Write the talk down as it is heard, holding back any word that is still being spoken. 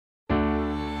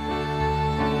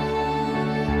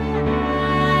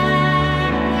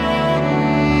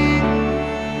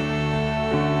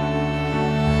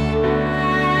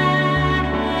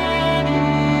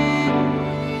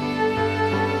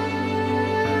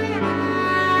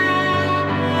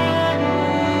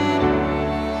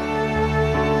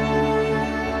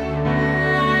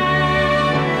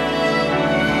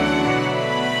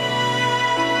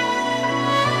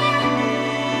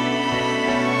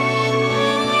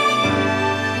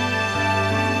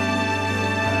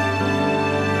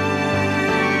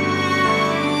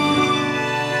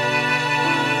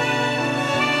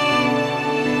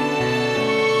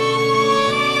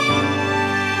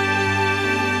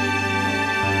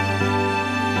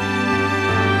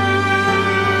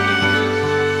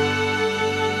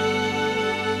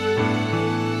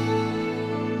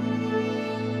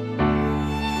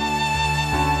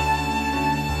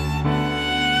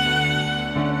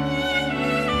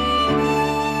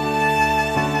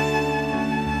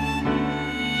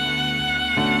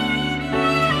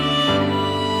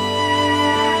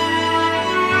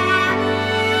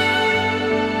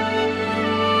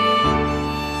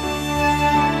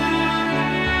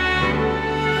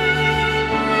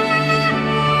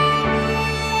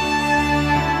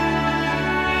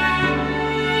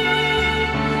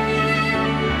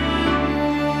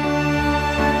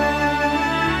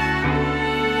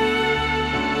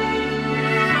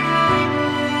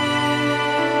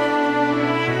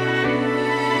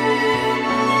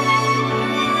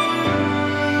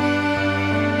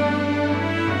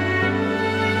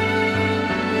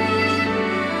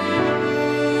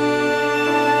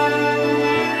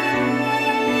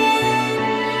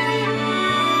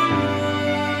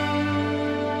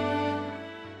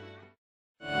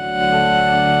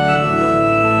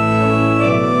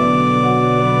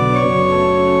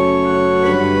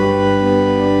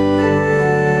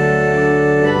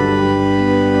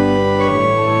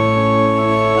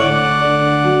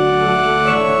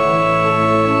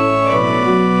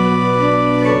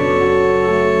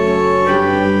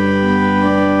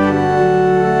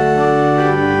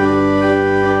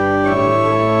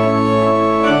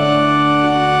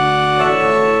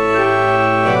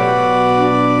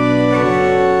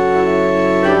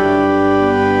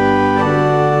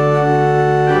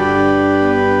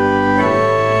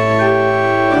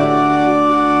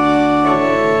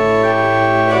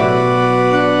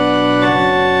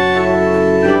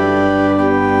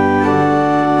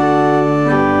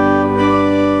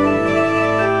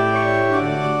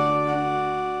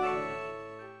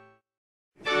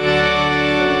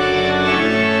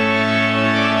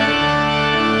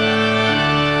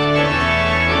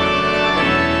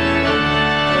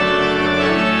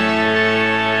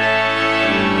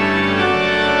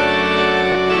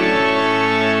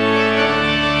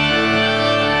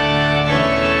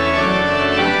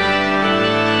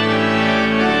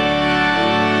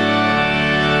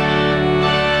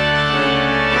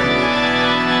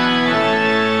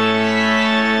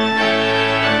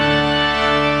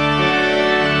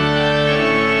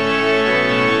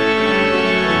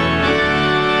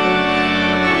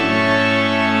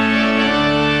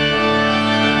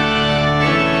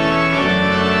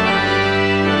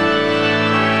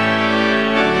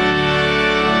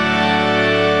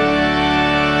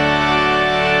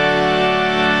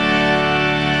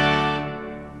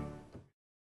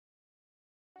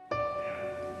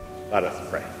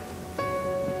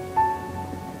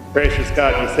Gracious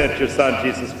God, you sent your Son,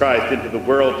 Jesus Christ, into the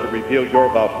world to reveal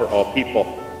your love for all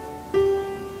people.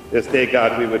 This day,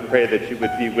 God, we would pray that you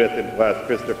would be with and bless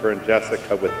Christopher and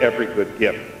Jessica with every good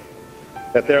gift,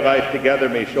 that their life together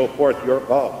may show forth your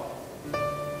love.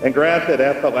 And grant that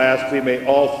at the last we may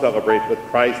all celebrate with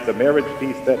Christ a marriage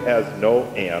feast that has no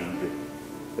end.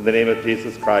 In the name of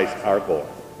Jesus Christ, our Lord.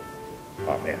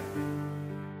 Amen.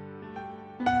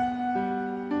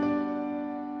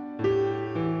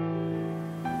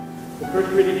 The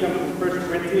first reading comes from 1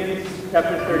 Corinthians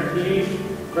chapter 13,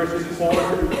 verses 4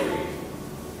 through 8.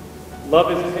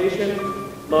 Love is patient,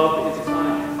 love is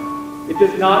kind. It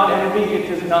does not envy, it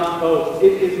does not boast,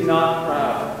 it is not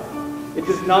proud. It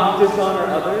does not dishonor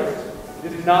others,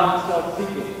 it is not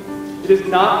self-seeking. It is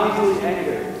not easily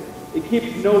angered, it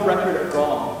keeps no record of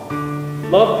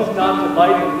wrong. Love does not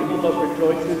delight in evil, but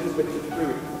rejoices with the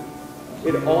truth.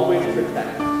 It always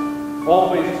protects,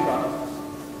 always trusts,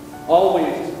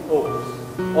 always hopes,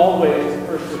 always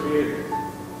perseveres.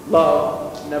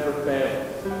 Love never fails.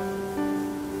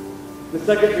 The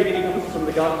second reading comes from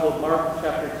the Gospel of Mark,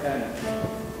 chapter 10.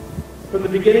 From the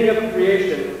beginning of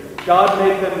creation, God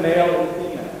made them male and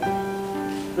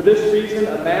female. For this reason,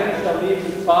 a man shall leave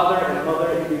his father and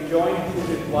mother and be joined to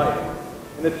his wife,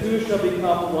 and the two shall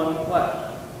become one flesh.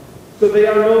 So they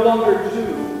are no longer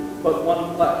two, but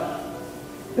one flesh.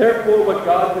 Therefore, what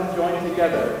God has joined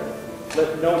together,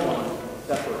 let no one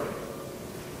separate.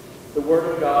 The word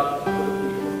of God for the people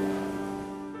of God.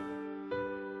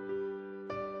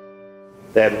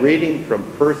 That reading from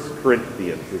 1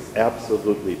 Corinthians is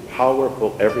absolutely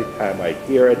powerful every time I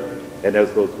hear it. And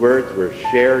as those words were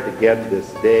shared again this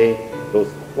day,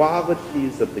 those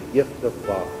qualities of the gift of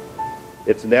love.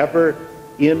 It's never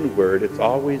inward, it's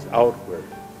always outward.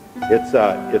 It's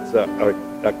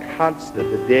a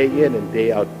constant, a day in and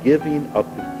day out giving of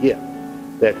the gift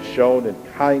that's shown in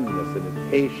kindness and in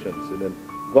patience and in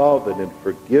love and in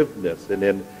forgiveness and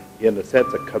in a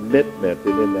sense of commitment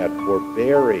and in that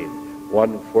forbearing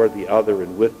one for the other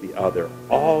and with the other,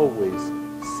 always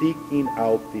seeking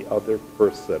out the other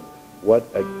person. What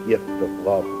a gift of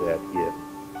love that is.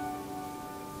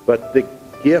 But the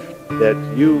gift that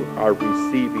you are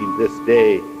receiving this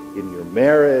day in your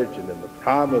marriage and in the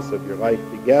promise of your life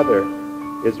together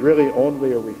is really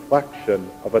only a reflection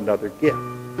of another gift,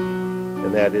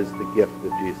 and that is the gift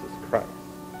of Jesus Christ.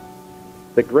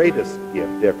 The greatest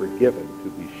gift ever given, to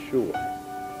be sure.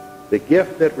 The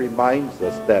gift that reminds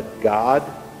us that God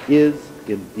is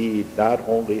indeed not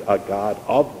only a God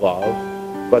of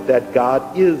love, but that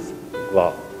God is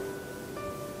love.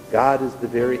 God is the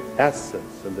very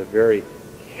essence and the very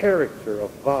character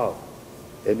of love.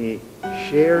 And he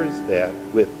shares that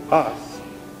with us.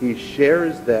 He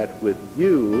shares that with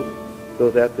you so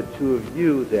that the two of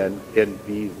you then can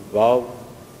be love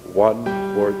one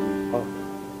for the other.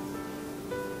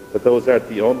 But those aren't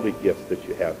the only gifts that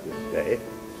you have this day.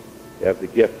 You have the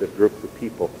gift of groups of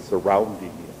people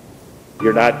surrounding you.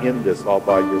 You're not in this all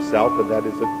by yourself, and that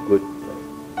is a good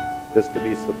thing. Just to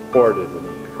be supported and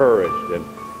encouraged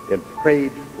and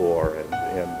prayed for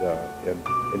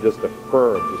and just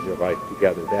affirmed in your life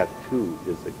together, that too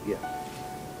is a gift.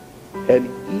 And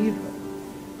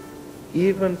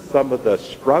even some of the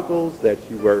struggles that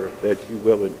you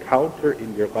will encounter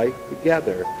in your life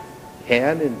together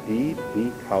can indeed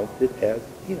be counted as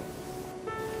gifts.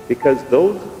 Because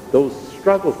those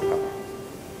struggle times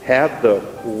have the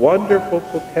wonderful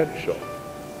potential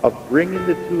of bringing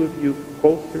the two of you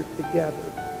closer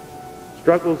together.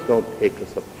 Struggles don't take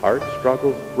us apart.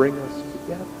 Struggles bring us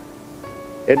together.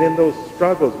 And in those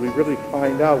struggles, we really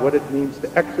find out what it means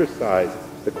to exercise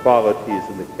the qualities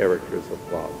and the characters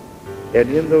of love. And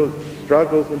in those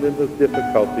struggles and in those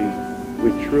difficulties,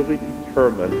 we truly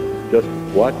determine just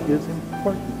what is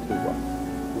important to us,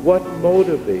 what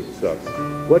motivates us,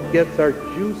 what gets our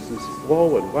juices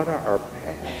flowing, what are our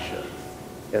passions.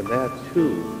 And that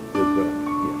too is a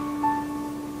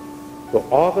gift. So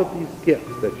all of these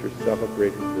gifts that you're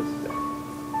celebrating this day,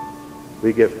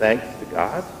 we give thanks to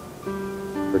God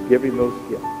for giving those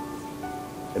gifts.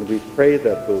 And we pray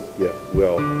that those gifts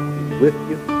will be with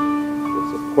you, will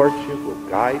support you, will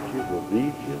guide you, will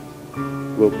lead you,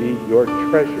 will be your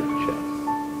treasure chest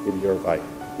in your life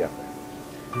together.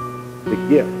 The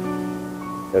gift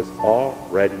has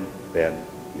already been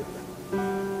given.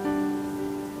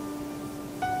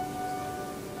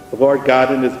 The Lord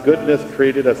God in his goodness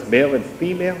created us male and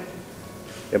female,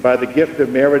 and by the gift of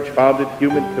marriage founded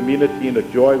human community in a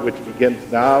joy which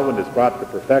begins now and is brought to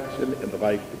perfection in the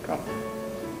life to come.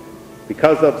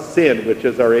 Because of sin, which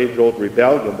is our age-old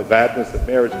rebellion, the gladness of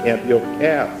marriage can't be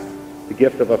overcast. The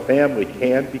gift of a family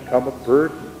can become a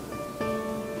burden.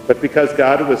 But because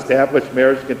God who established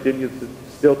marriage continues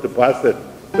still to bless it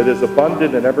with his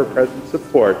abundant and ever-present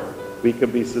support, we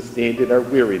can be sustained in our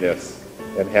weariness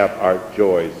and have our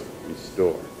joys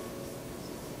restored.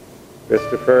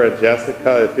 Christopher and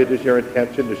Jessica, if it is your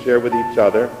intention to share with each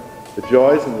other the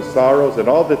joys and the sorrows and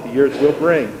all that the years will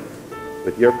bring,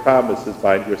 with your promises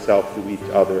bind yourself to each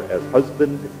other as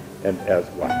husband and as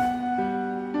wife.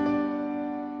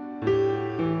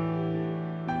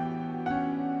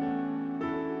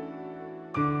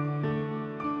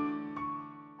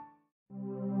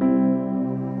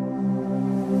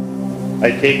 I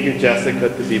take you, Jessica,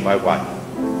 to be my wife.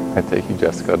 I take you,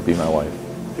 Jessica, to be my wife.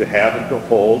 To have and to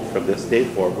hold from this day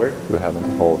forward. To have and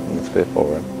to hold from this day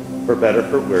forward. For better,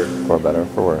 for worse. For better,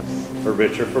 for worse. For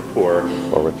richer, for poor.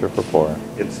 For richer, for poor.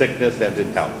 In sickness and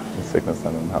in health. In sickness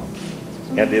and in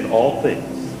health. And in all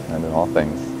things. And in all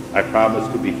things. I promise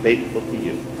to be faithful to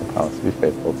you. I promise to be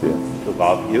faithful to you. To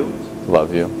love you. To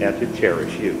love you. And to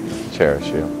cherish you. To cherish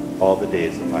you. All the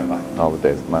days of my life. All the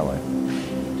days of my life.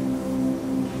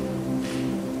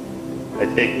 I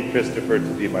take you, Christopher,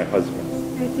 to be my husband.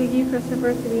 I take you,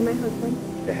 Christopher, to be my husband.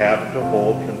 To have and to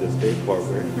hold from this day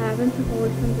forward. To have and to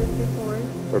hold from this day forward.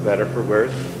 For better, for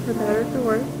worse. For better, for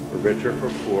worse. For richer, for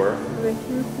poor. For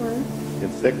richer, for poor.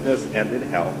 In sickness and in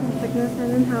health. In sickness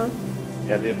and in health.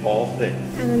 And in all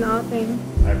things. And in all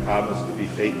things. I promise to be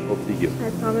faithful to you. I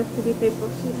promise to be faithful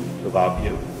to you. To love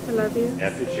you. To love you.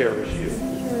 And to cherish you.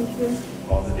 And to cherish you.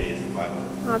 All the days of my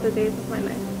life. All the days of my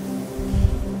life.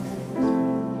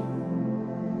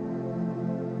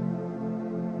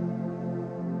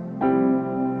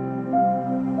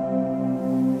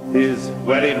 These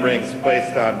wedding rings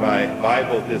placed on my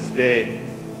Bible this day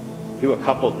do a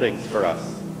couple things for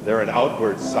us. They're an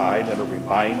outward sign and a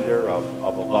reminder of a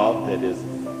love that is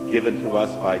given to us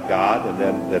by God and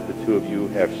then that the two of you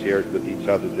have shared with each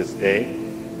other this day.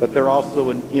 But they're also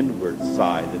an inward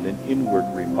sign and an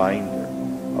inward reminder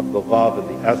of the love and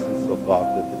the essence of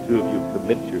love that the two of you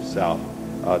commit yourself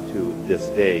to this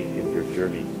day in your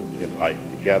journey in life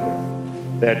together.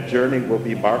 That journey will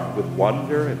be marked with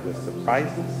wonder and with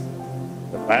surprises,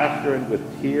 with laughter and with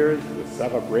tears, with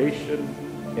celebration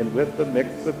and with a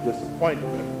mix of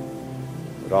disappointment,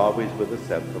 but always with a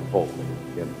sense of hope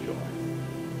and joy.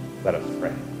 Let us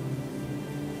pray.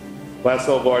 Bless,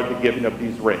 O Lord, the giving of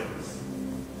these rings,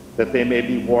 that they may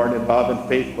be worn in love and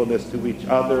faithfulness to each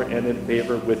other and in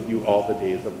favor with you all the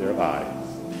days of their lives.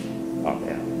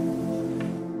 Amen.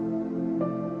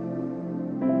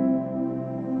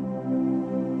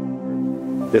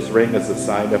 This ring is a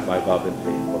sign of my love and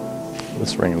faithfulness.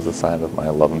 This ring is a sign of my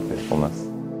love and faithfulness.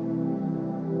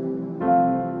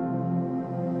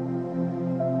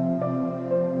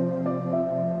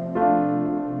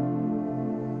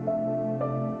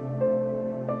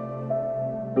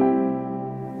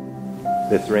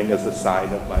 This ring is a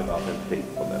sign of my love and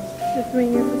faithfulness. This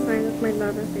ring is a sign of my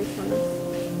love and faithfulness.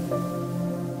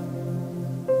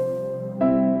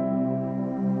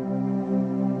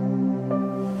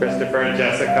 Christopher and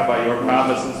Jessica, by your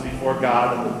promises before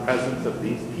God in the presence of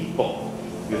these people,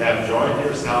 you have joined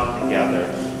yourselves together.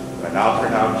 I now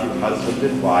pronounce you husband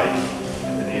and wife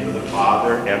in the name of the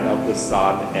Father and of the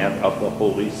Son and of the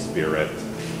Holy Spirit.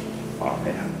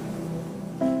 Amen.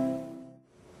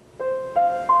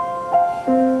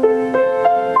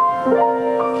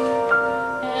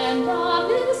 And on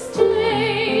this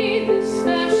day, this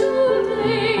special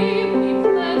day, we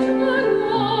pledge the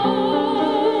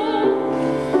love.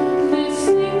 This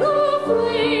single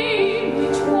flame,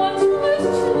 which once was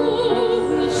true,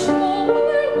 will show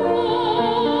we're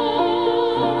one.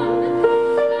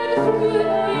 And through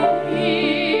the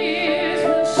years,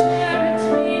 we'll share its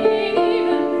meaning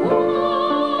even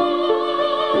more.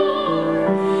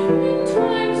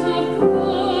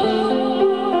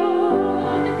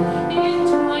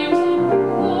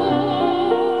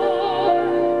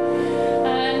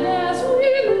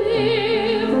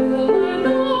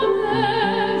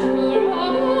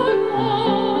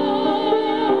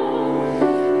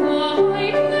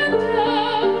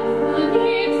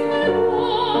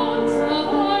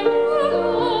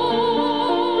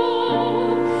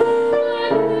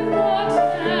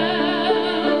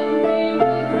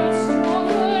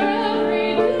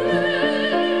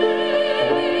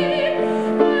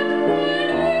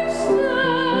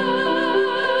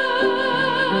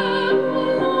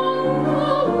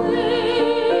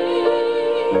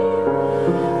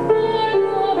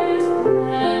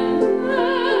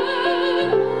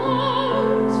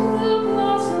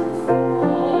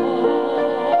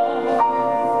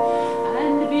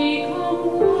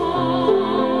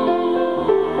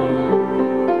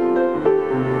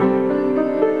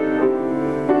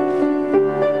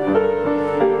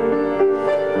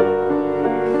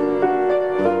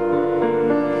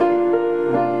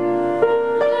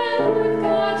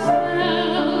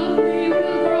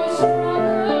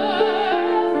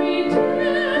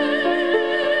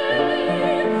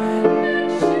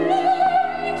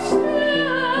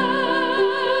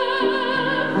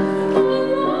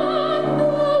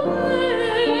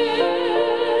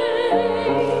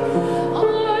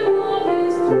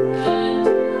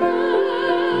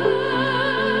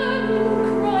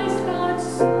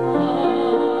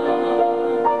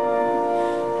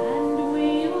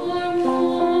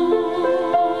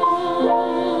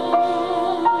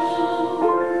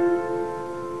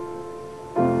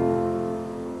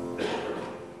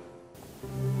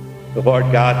 The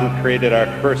Lord God who created our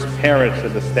first parents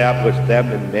and established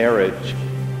them in marriage,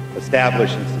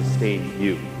 establish and sustain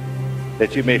you,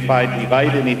 that you may find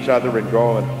delight in each other and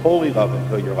grow in holy love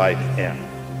until your life's end.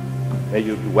 May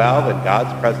you dwell in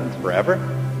God's presence forever,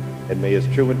 and may his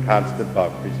true and constant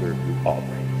love preserve you always.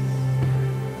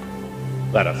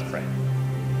 Let us pray.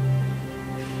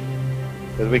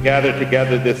 As we gather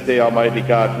together this day, Almighty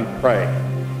God, we pray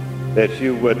that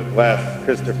you would bless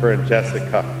Christopher and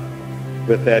Jessica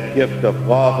with that gift of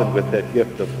love and with that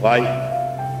gift of life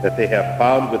that they have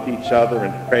found with each other,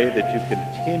 and pray that you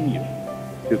continue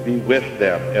to be with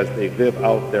them as they live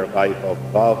out their life of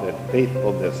love and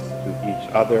faithfulness to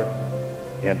each other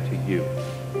and to you.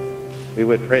 We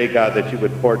would pray, God, that you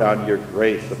would pour down your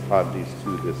grace upon these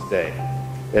two this day,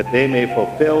 that they may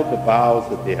fulfill the vows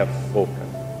that they have spoken.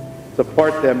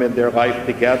 Support them in their life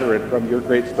together, and from your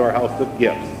great storehouse of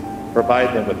gifts,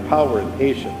 provide them with power and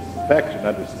patience, affection,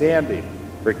 understanding,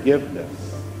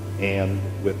 forgiveness, and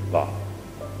with love.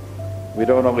 We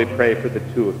don't only pray for the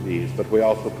two of these, but we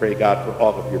also pray, God, for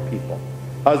all of your people,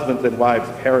 husbands and wives,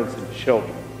 parents and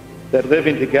children, that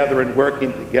living together and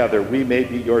working together, we may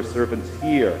be your servants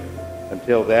here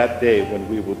until that day when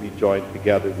we will be joined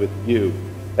together with you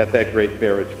at that great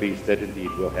marriage feast that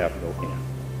indeed will have no end.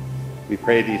 We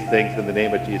pray these things in the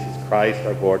name of Jesus Christ,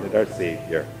 our Lord and our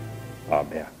Savior.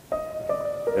 Amen.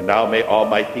 And now may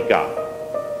Almighty God,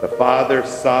 the Father,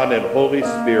 Son, and Holy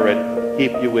Spirit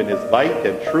keep you in his light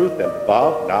and truth and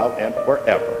love now and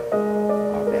forever.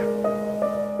 Amen.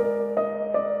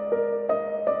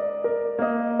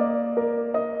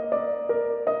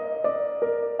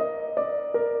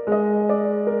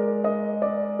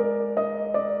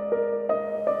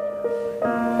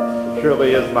 It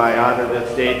surely is my honor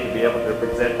this day to be able to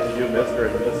present to you Mr.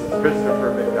 and Mrs.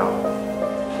 Christopher McDowell.